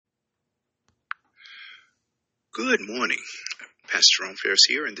Good morning. Pastor Ron Ferris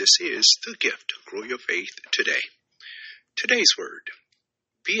here, and this is The Gift. Grow your faith today. Today's word,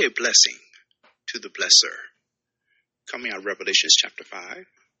 be a blessing to the blesser. Coming out of Revelation chapter 5,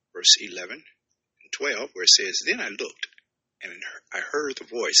 verse 11 and 12, where it says, Then I looked, and I heard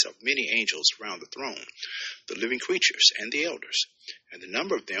the voice of many angels around the throne, the living creatures and the elders, and the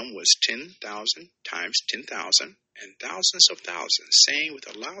number of them was 10,000 times 10,000, and thousands of thousands, saying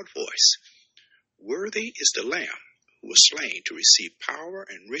with a loud voice, Worthy is the Lamb who was slain to receive power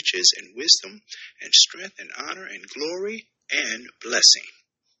and riches and wisdom and strength and honor and glory and blessing.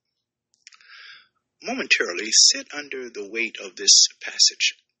 Momentarily sit under the weight of this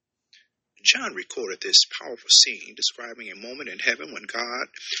passage. John recorded this powerful scene describing a moment in heaven when God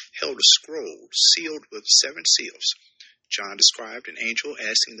held a scroll sealed with 7 seals. John described an angel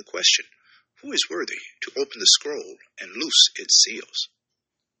asking the question, Who is worthy to open the scroll and loose its seals?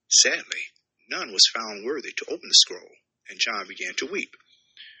 Sadly, none was found worthy to open the scroll, and John began to weep.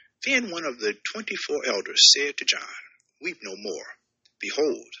 Then one of the 24 elders said to John, Weep no more.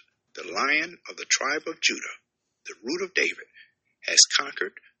 Behold, the Lion of the tribe of Judah, the Root of David, has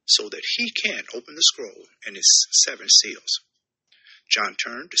conquered so that he can open the scroll and its 7 seals. John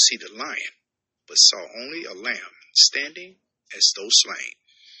turned to see the lion, but saw only a lamb standing as though slain.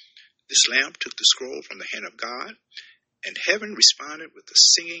 This lamb took the scroll from the hand of God, and heaven responded with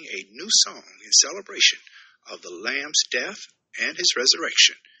singing a new song in celebration of the Lamb's death and his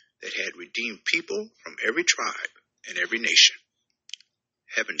resurrection that had redeemed people from every tribe and every nation.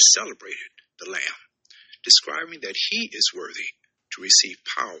 Heaven celebrated the Lamb, describing that he is worthy to receive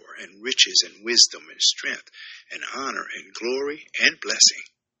power and riches and wisdom and strength and honor and glory and blessing.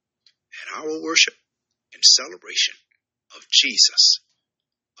 And our worship and celebration of Jesus,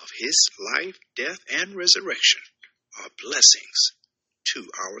 of his life, death, and resurrection, are blessings to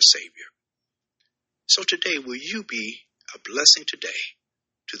our Savior. So today, will you be a blessing today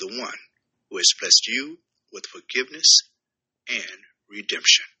to the one who has blessed you with forgiveness and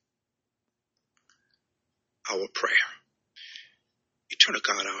redemption? Our prayer. Eternal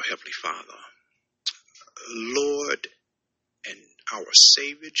God, our Heavenly Father, Lord and our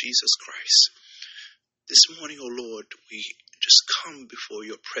Savior, Jesus Christ, this morning, O Lord, we just come before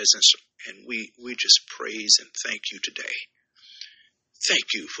your presence and we just praise and thank you today. Thank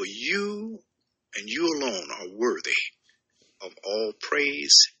you for you and you alone are worthy of all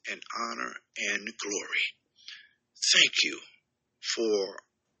praise and honor and glory. Thank you for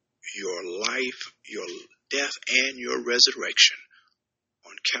your life, your death, and your resurrection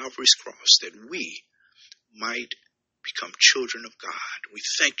on Calvary's cross that we might become children of God. We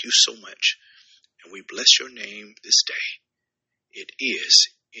thank you so much, and we bless your name this day. It is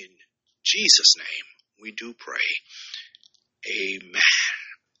in Jesus' name we do pray. Amen.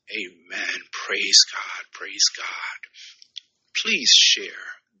 Amen. Praise God. Praise God. Please share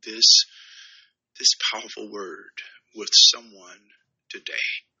this powerful word with someone today.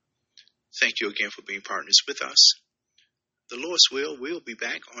 Thank you again for being partners with us. The Lord's will, we'll be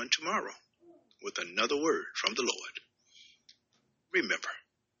back on tomorrow with another word from the Lord. Remember,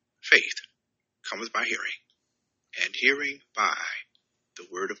 faith cometh by hearing, and hearing by the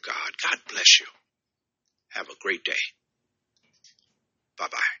word of God. God bless you. Have a great day.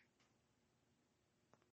 Bye-bye.